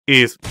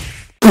is...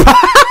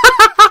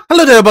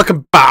 Hello there,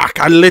 welcome back.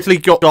 I literally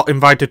got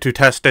invited to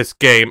test this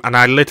game, and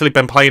I literally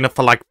been playing it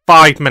for like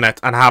 5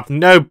 minutes and have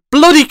no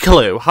bloody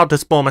clue how to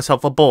spawn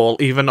myself a ball,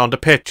 even on the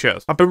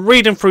pictures. I've been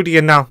reading through the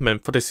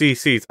announcement for the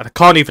CCs, and I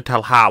can't even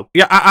tell how.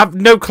 Yeah, I have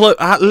no clue.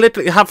 I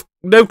literally have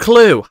no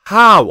clue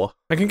how.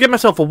 I can give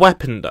myself a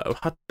weapon, though.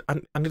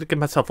 I need to give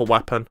myself a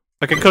weapon.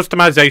 Okay,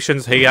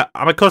 customizations here.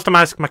 I'm gonna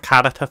customize my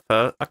character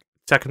first.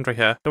 Secondary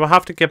here. Do I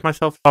have to give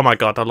myself... Oh my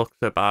god, I look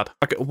so bad.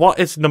 Okay, what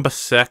is number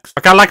 6?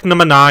 Okay, I like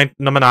number 9.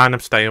 Number 9 I'm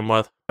staying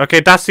with. Okay,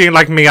 that's seeing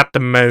like me at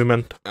the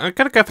moment. I'm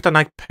gonna go for the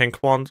nice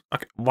pink ones.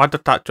 Okay, why does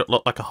that just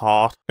look like a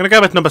heart? I'm gonna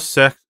go with number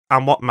 6.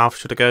 And what mouth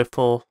should I go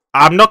for?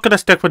 I'm not gonna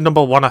stick with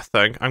number 1, I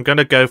think. I'm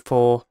gonna go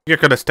for... You're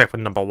gonna stick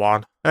with number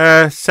 1.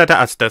 Set it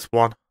as this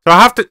one. So I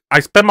have to...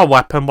 I spin my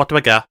weapon. What do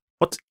I get?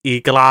 What's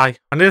Eagle Eye?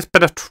 I need to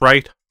spin a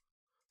trait.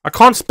 I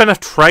can't spin a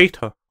trait.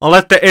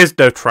 Unless there is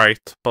no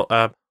trait.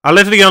 But, I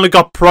literally only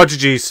got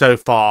prodigies so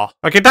far.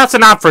 Okay, that's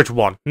an average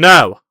one.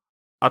 No.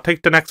 I'll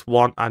take the next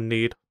one I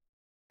need.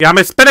 Yeah, I'm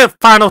gonna spin it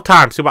final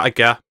time, see what I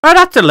get. Oh,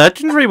 that's a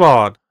legendary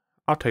one.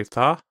 I'll take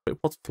that. Wait,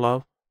 what's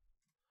flow?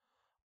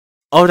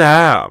 Oh,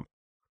 damn.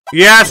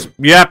 Yes,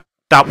 yep,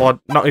 that one.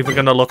 Not even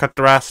gonna look at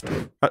the rest.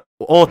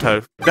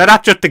 Auto. No,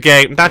 that's just the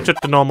game. That's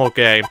just the normal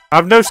game. I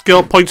have no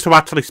skill points to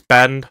actually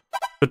spend.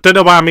 I don't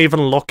know why I'm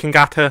even looking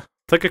at it. I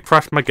think I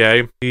crashed my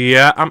game.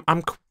 Yeah,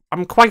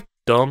 I'm quite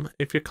dumb,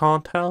 if you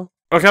can't tell.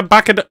 Okay, I'm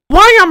back in the...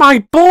 Why am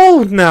I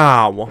bald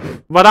now?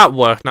 Well, that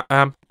worked.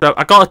 I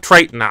got a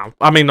trait now.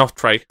 I mean, not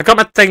trait. I got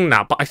my thing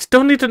now, but I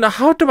still need to know,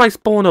 how do I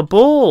spawn a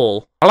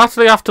ball? I'll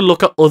actually have to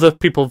look at other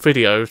people's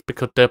videos,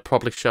 because they'll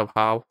probably show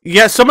how.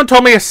 Yeah, someone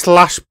told me a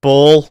slash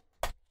ball.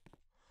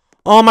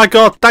 Oh my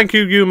god, thank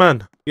you,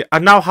 human. Yeah, I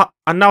now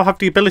have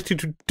the ability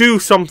to do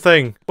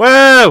something.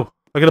 Whoa!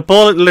 Okay, the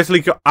ball literally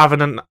got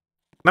having an...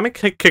 Let me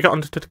kick it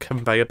onto the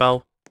conveyor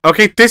belt.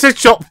 Okay, this is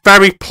just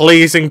very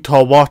pleasing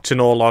to watch,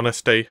 in all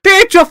honesty.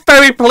 It's just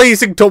very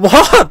pleasing to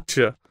watch!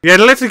 Yeah,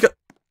 literally,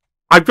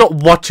 I'm just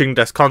watching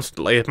this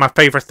constantly. It's my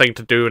favourite thing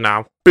to do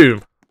now.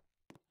 Boom.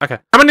 Okay,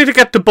 I'm gonna need to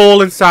get the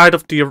ball inside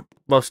of the,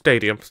 well,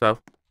 stadium, so...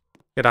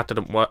 Yeah, that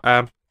didn't work.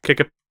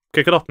 Kick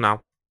it up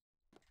now.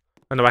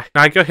 Anyway,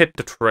 now I go hit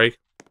the tree.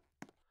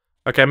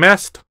 Okay,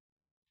 missed.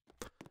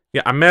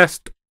 Yeah, I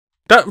missed.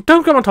 Don't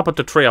go on top of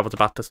the tree, I was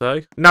about to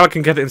say. Now I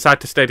can get it inside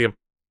the stadium.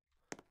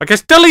 Okay,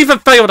 still even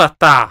failed at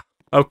that.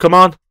 Oh, come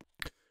on.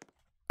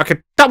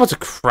 Okay, that was a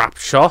crap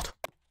shot.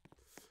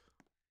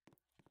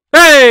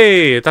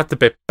 Hey, that's a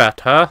bit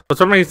better. For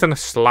some reason, a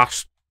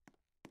slash.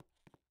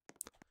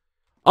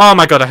 Oh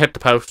my god, I hit the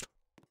post.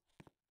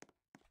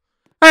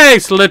 Hey,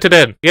 slid it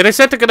in. Yeah, they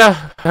said they're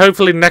gonna,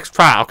 hopefully next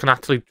trial, I can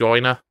actually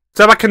join her.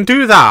 So I can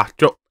do that.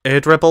 Air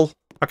dribble.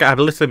 Okay, I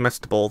literally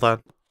missed the ball then.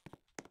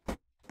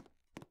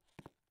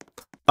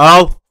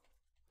 Oh.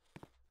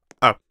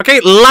 Oh, okay,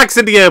 it lags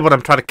in the air when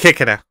I'm trying to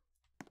kick it.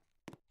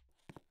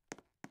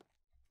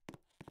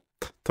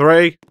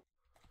 3.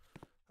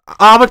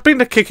 I was being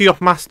the kicky up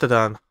master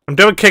then. I'm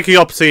doing kicky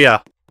ups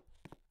here.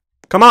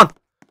 Come on.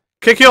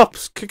 Kicky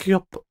ups. Kicky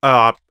up.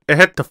 It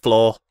hit the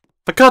floor.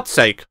 For God's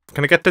sake.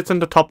 Can I get this in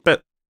the top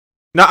bit?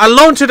 Now, I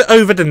launch it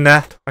over the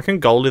net. I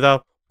can goalie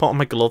though. Put on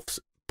my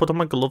gloves. Put on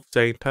my gloves,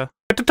 ain't I?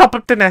 At the top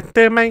of the net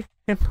there, mate.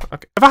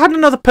 Okay. If I had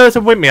another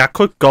person with me, I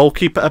could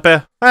goalkeeper a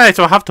bit. Hey,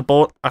 so I have the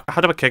ball.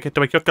 How do I kick it?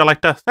 Do I just go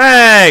like this?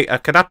 Hey!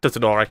 Okay, that does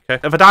an alright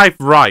kick. If I dive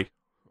right.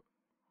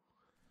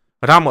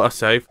 I don't want to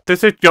save.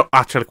 This is just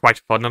actually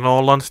quite fun, in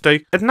all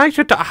honesty. It's nice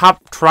to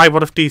try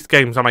one of these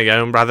games on my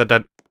own, rather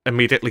than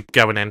immediately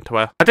going into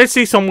it. I did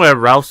see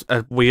somewhere else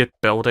a weird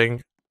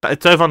building.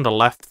 It's over on the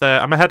left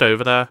there. I'm gonna head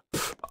over there.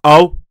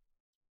 Oh.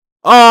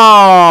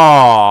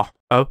 Oh.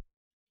 Oh.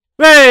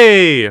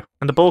 Hey!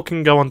 And the ball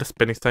can go on the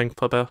spinny thing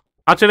for a bit.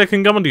 Actually, I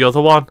can go on the other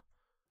one.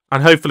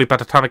 And hopefully by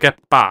the time I get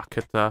back,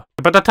 by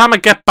the time I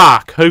get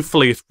back,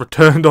 hopefully it's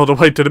returned all the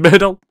way to the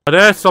middle. But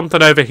there's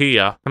something over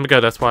here. Let me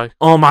go this way.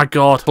 Oh my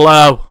god.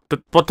 Hello.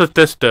 What does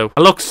this do?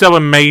 It looks so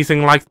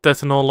amazing like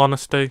this, in all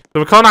honesty.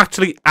 So we can't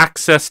actually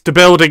access the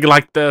building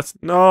like this.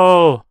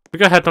 No. We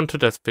go head onto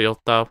this field,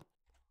 though.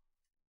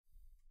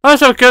 Oh,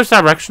 so it goes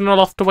directional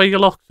off the way you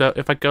look. So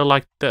if I go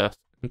like this,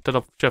 instead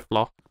of shift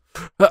lock.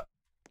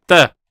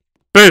 There.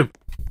 Boom.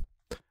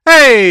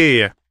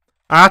 Hey!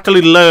 I'm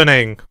actually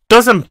learning.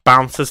 Doesn't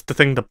bounce as the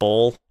thing the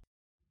ball.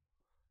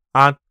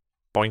 And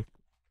boing.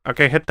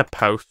 Okay, hit the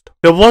post.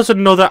 There was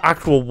another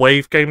actual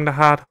wave game they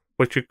had,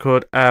 which you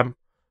could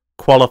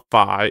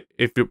qualify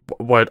if you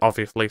would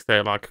obviously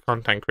say like a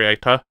content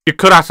creator. You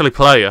could actually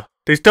play it.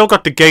 They still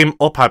got the game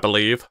up, I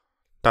believe.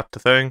 That's the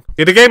thing.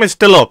 Yeah, the game is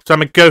still up, so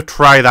I'm gonna go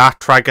try that,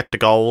 try get the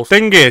goals.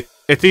 Thing is,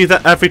 it's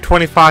either every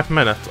 25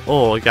 minutes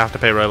or you have to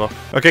pay Robux.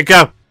 Okay,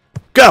 go.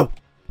 Go!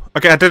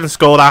 Okay, I didn't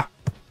score that.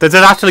 This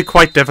is actually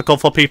quite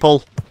difficult for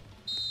people.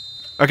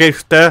 Okay,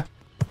 there.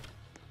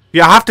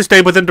 Yeah, I have to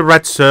stay within the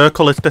red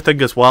circle, is the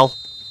thing as well.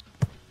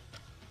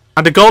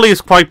 And the goalie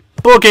is quite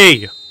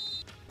buggy.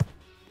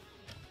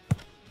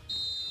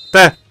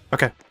 There.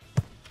 Okay.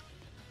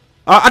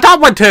 That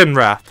went in,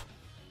 ref.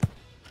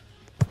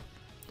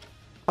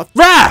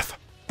 Ref!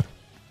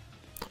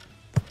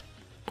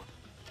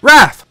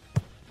 Ref!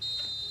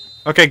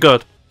 Okay,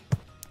 good.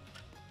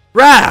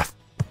 Ref!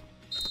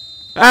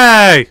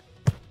 Hey!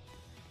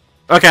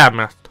 Okay, I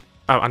missed.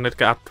 Oh, I need to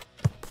get up.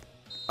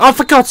 Oh,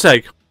 for God's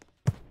sake!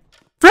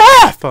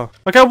 Ref!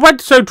 Okay, I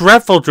went so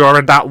dreadful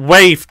during that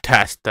wave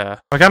test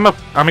there. Okay, I'm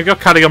gonna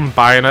carry on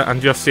buying it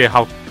and just see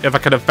how if I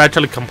can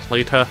eventually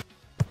complete her.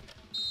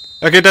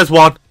 Okay, there's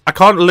one. I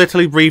can't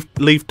literally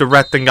leave the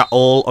red thing at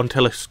all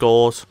until it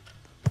scores.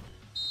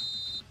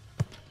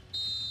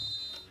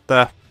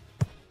 There.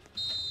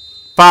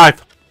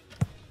 5.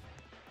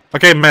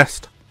 Okay,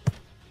 missed.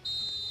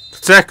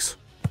 6.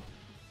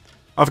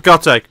 Oh, for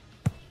God's sake.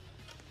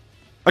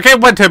 Okay,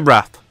 went in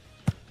ref.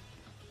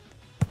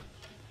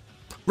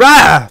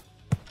 Ref!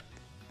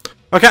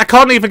 Okay, I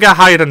can't even get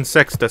higher than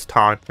 6 this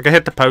time. I can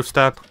hit the post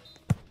then.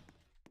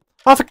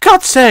 Oh, for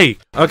God's sake!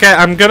 Okay,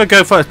 I'm gonna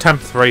go for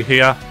attempt 3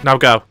 here. Now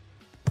go.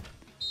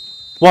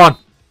 1.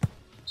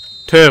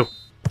 2.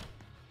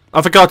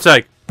 Oh, for God's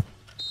sake.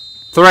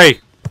 3.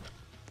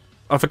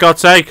 Oh, for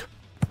God's sake.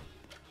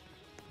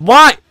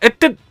 Why?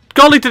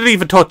 Golly didn't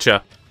even touch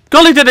her.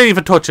 Golly didn't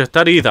even touch it,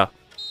 that either.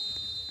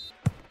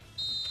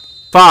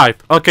 5.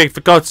 Okay,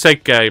 for God's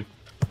sake, game.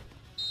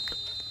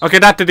 Okay,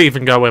 that didn't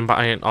even go in, but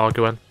I ain't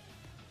arguing.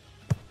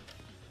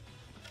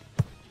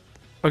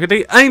 Okay,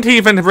 they ain't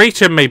even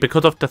reaching me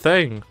because of the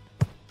thing.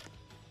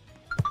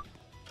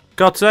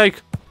 God's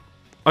sake.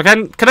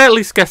 Okay, can I at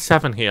least get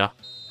 7 here?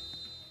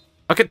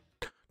 Okay,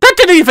 that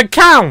didn't even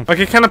count!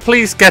 Okay, can I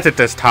please get it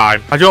this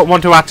time? I don't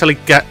want to actually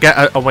get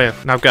a win.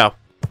 Now go.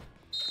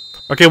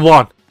 Okay,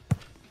 1.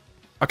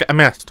 Okay, I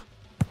missed.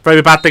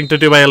 Very bad thing to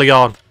do early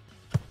on.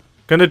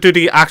 Gonna do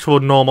the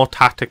actual normal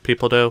tactic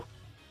people do.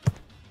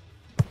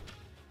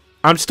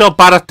 I'm still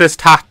bad at this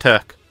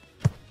tactic.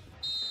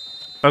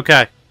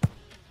 Okay.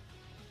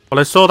 Well,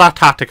 I saw that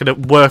tactic and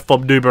it worked for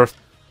numerous.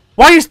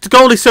 Why is the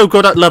goalie so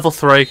good at level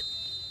 3?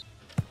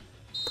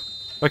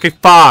 Okay,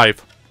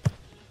 5.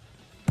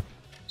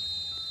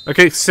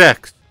 Okay,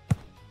 6.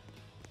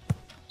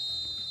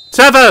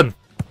 7.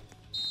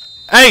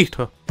 8.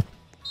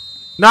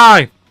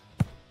 9.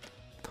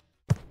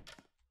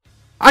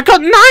 I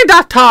got 9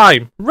 that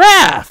time!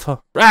 Ref!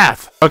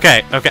 Ref!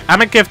 Okay, I'm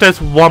gonna give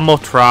this one more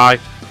try.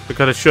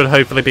 Because I should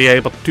hopefully be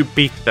able to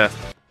beat this.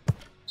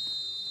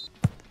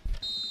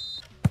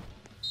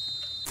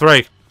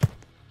 3.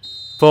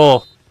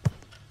 4.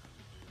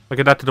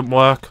 Okay, that didn't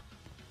work.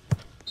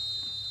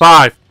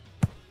 5.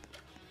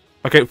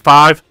 Okay,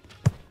 5.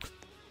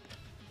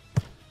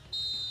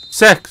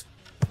 6.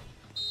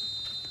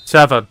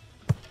 7.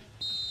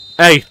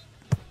 8.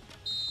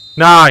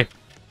 9.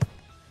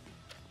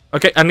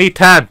 Okay, I need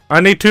 10.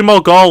 I need 2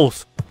 more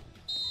goals.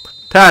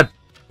 10.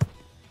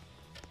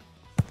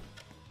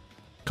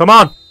 Come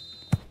on.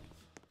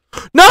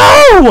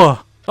 No!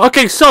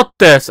 Okay, sod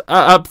this.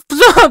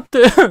 Sod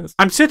this.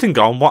 I'm sitting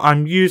on what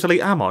I'm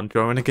usually am on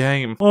during a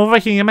game. Over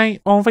here,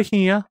 mate. Over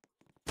here.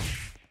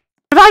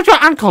 Did I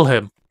just ankle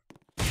him?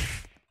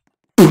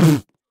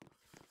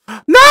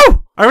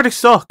 No! I already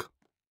suck.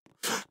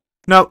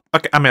 No.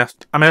 Okay, I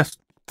missed. I missed.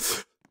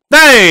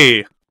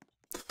 Hey!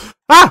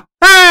 Ah!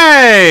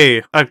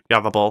 Hey! Oh, you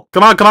have a ball.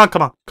 Come on, come on,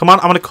 come on. Come on,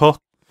 I want to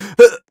cook.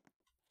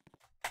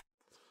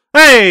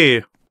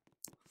 Hey!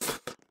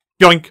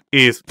 Yoink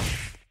is.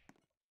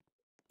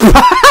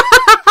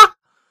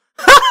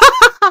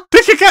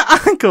 Did you get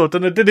ankled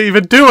and it didn't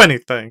even do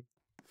anything?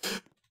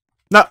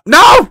 No,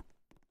 no,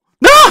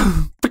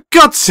 no! For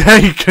God's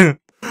sake!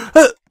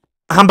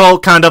 Handball,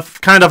 kind of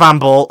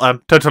handball.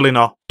 Totally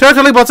not.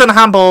 Totally wasn't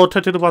handball.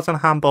 Totally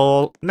wasn't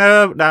handball.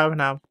 No, no,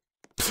 no.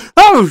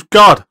 Oh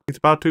God! He's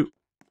about to.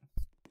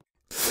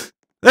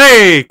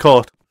 Hey,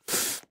 caught.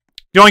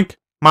 Yoink,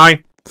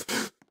 mine.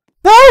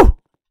 No,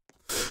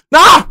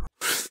 no.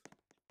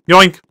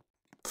 Yoink.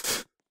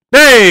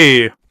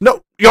 Hey!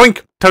 No!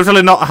 Yoink!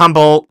 Totally not a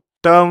handball.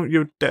 Don't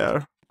you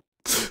dare.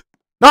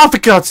 No, for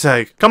God's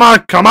sake. Come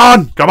on, come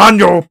on! Come on,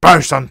 you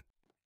person!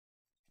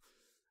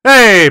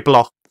 Hey,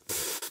 block.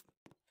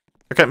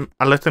 Okay,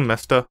 I literally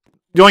missed her.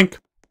 Yoink.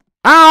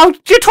 Ow!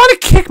 You're trying to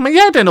kick my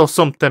head in or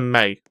something,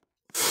 mate.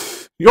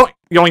 Yoink.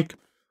 Yoink.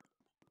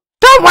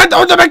 That went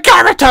under my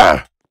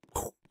character!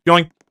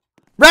 Yoink.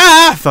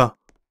 Ref!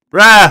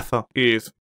 Ref! Is.